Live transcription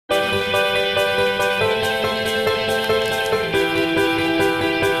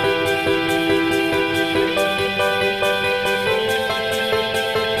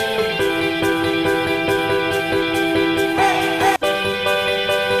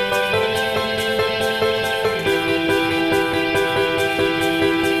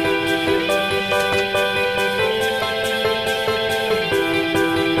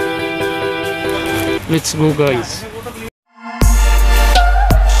Let's go guys.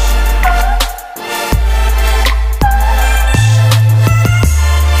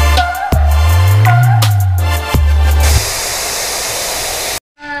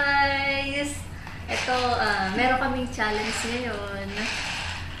 Meron kaming challenge ngayon.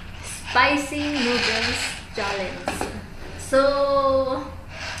 Spicy Noodles Challenge. So,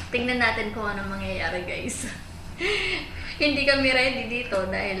 tingnan natin kung ano mangyayari guys. Hindi kami ready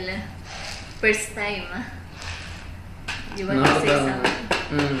dito dahil first time.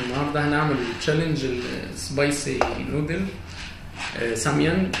 النهارده هنعمل تشالنج السبايسي نودل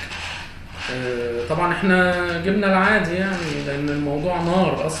ساميانج. طبعا احنا جبنا العادي يعني لان الموضوع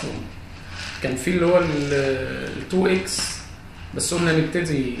نار اصلا. كان في اللي هو ال 2x بس قلنا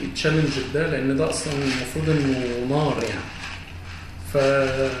نبتدي تشالنج ده لان ده اصلا المفروض انه نار يعني.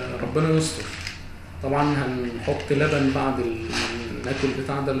 فربنا يستر. طبعا هنحط لبن بعد ناكل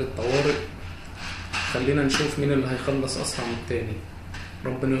بتاع ده للطوارئ. خلينا نشوف مين اللي هيخلص اسرع من التاني.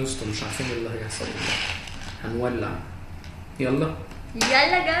 ربنا يستر، مش عارفين اللي هيحصل. هنولع. يلا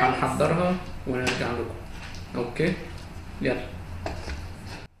يلا جايز هنحضرها ونرجع لكم. اوكي يلا.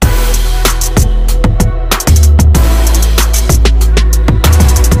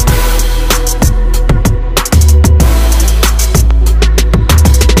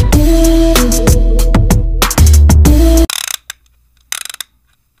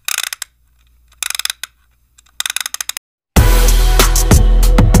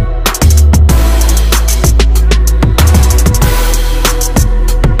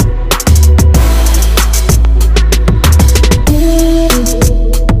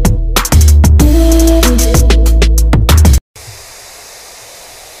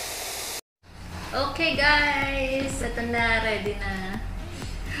 Okay guys, ito na, ready na.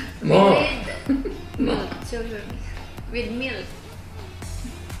 With milk.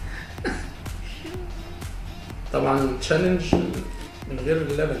 طبعا تشالنج من غير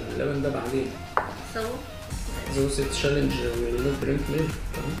اللبن ده بعدين. So those challenge will not drink milk.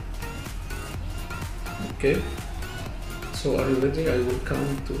 Okay. So are you ready? I will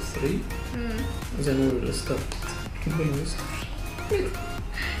count to 3. Then we will start.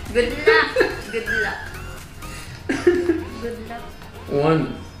 Good luck. Good luck. Good luck. 1.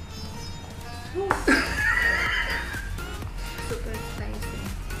 Super spicy.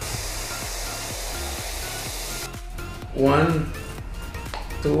 1,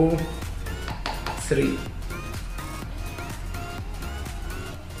 2, 3.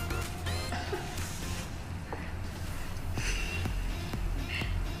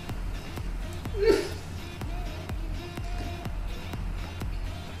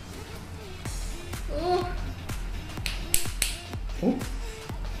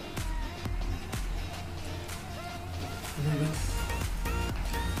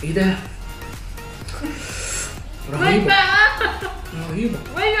 ايه ده؟ رهيبة رهيبة.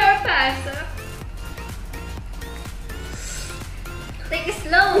 Why you are fast? Take it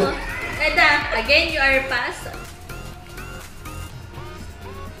slow. Eda, again you are fast.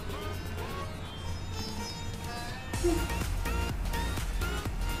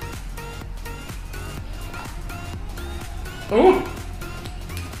 اوه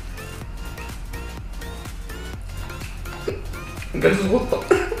جالس غطة.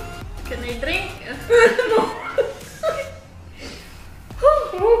 Can I drink? No.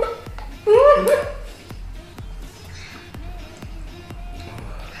 Oh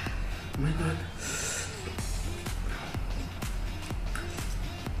my god.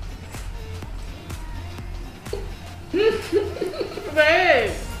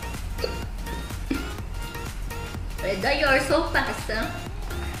 Babe! Eda, you are so fast. Huh?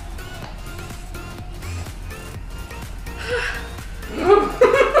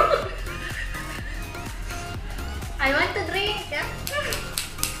 I want to drink.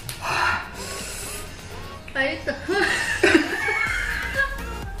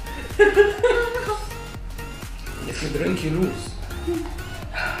 If you drink, you lose.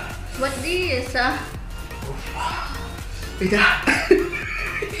 What's this? ايه ده؟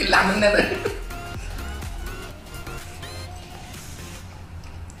 ايه اللي عملناه ده؟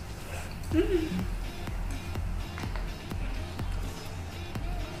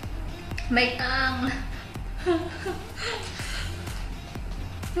 May tang.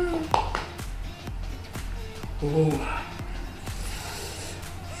 اوه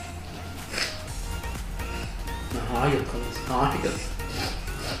انا هعيط خلاص، هعيط.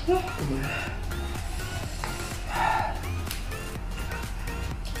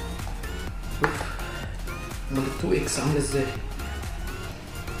 امال ال 2x عامله ازاي؟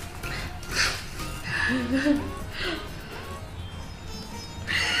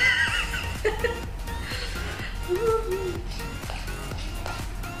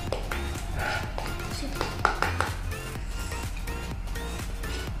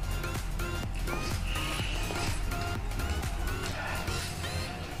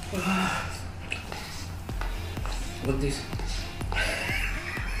 this?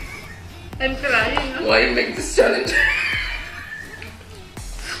 I'm crying. Why you make this challenge?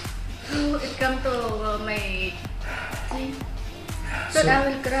 It come to my thing. Then I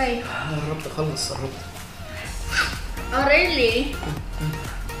will cry. قربت اخلص قربت. Oh really?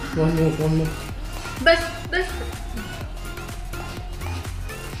 One more. بس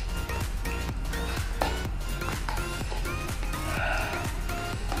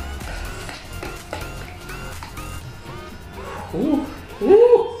اوه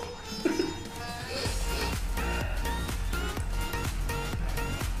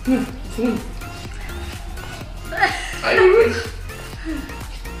ايوه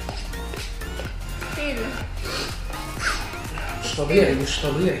still. مش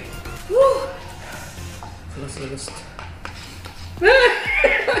طبيعي خلاص لبست.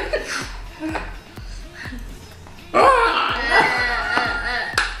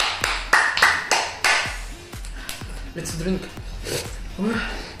 Let's drink.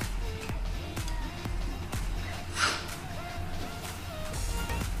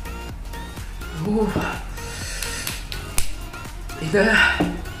 ايه ده؟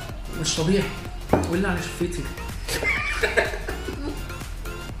 مش طبيعي. ولا على شفتي.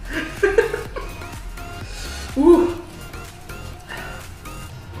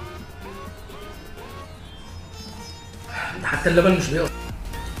 حتى اللبن مش بيقف.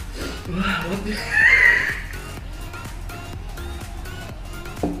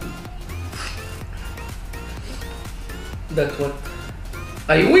 That's what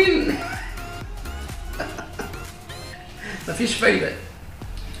I win. مفيش فايدة.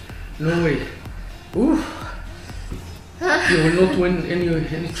 No way. You will not win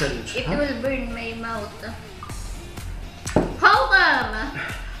any challenge. It will burn my mouth. How come?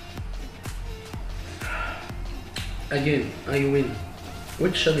 Again, I win.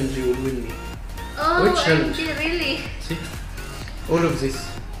 Which challenge you will win me? Oh, Which challenge? Really? See? All of this.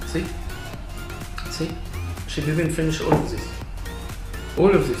 See? She didn't finish all of this.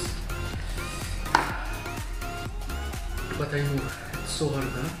 All of this. But I know it's so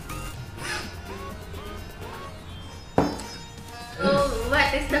hard, huh? Oh, what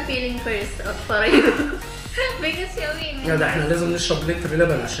is the feeling first for you? Because you win. لا ده احنا لازم نشرب لتر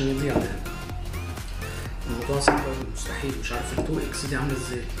لبن عشان يضيع ده. الموضوع صعب قوي مستحيل. مش عارف ال 2 اكس دي عامله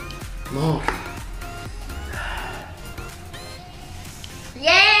ازاي. نار.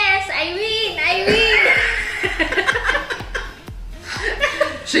 Yes, I win.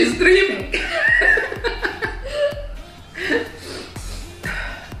 She's dreaming.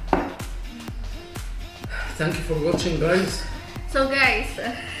 Thank you for watching, guys. So guys,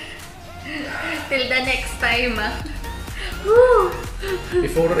 till the next time.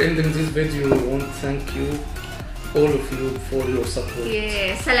 Before ending this video, we want to thank you, all of you, for your support.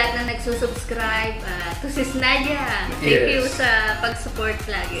 Yes, sa lahat na nagsusubscribe, to Sis Nadia, thank you sa pag-support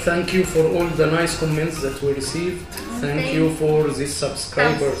lagi. Thank you for all the nice comments that we received. Thank you for these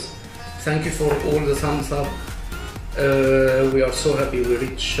subscribers. Thank you for all the thumbs up. We are so happy we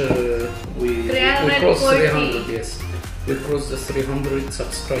reach we crossed 300. Yes, we crossed the 300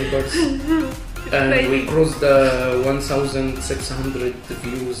 subscribers and we crossed the 1,600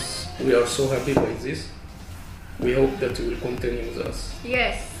 views. We are so happy by this. We hope that you will continue with us.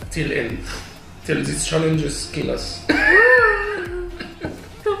 Yes. Till end. Till these challenges kill us.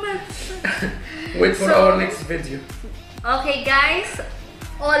 Too much. Wait for our next video. Okay guys,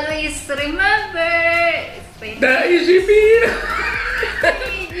 always remember. The Egypino.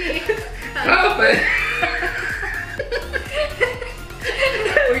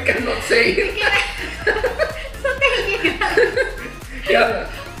 We cannot say it. So thank you guys. Yeah.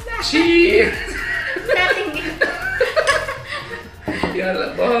 Cheers.